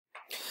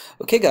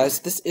Okay guys,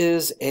 this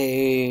is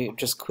a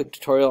just quick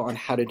tutorial on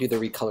how to do the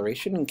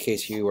recoloration in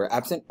case you were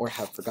absent or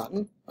have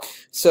forgotten.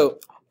 So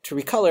to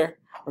recolor,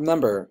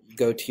 remember,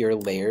 go to your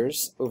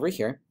layers over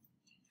here.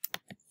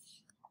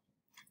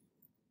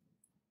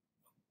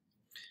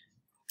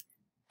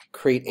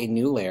 Create a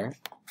new layer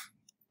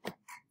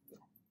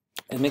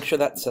and make sure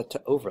that's set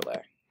to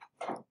overlay.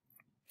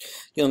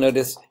 You'll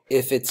notice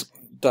if it's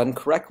done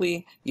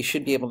correctly, you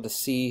should be able to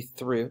see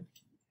through.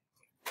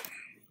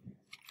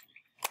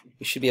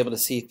 You should be able to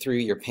see through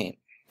your paint.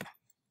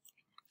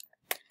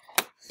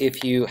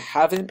 If you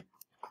haven't,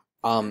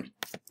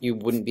 you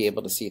wouldn't be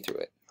able to see through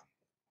it.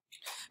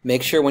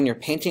 Make sure when you're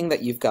painting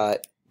that you've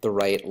got the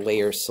right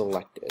layer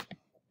selected.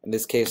 In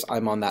this case,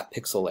 I'm on that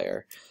pixel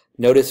layer.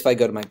 Notice if I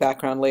go to my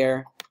background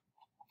layer,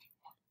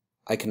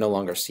 I can no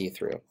longer see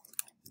through.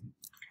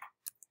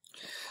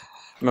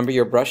 Remember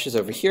your brush is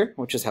over here,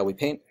 which is how we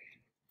paint.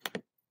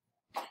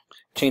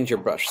 Change your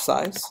brush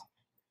size.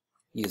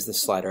 Use the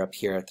slider up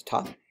here at the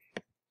top. It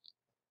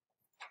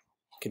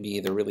can be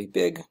either really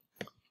big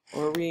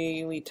or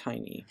really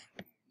tiny.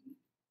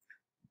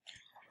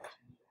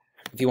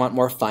 If you want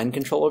more fine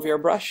control over your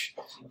brush,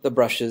 the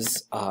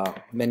brushes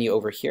menu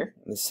over here,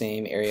 in the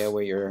same area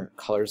where your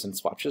colors and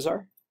swatches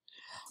are,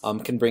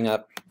 can bring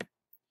up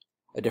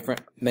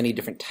many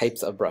different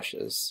types of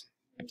brushes.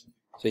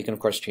 So you can of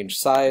course change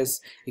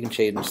size, you can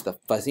change the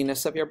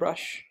fuzziness of your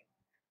brush,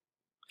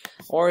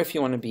 or if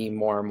you want to be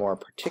more and more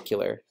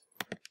particular,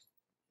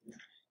 you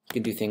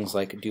can do things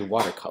like do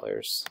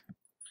watercolors.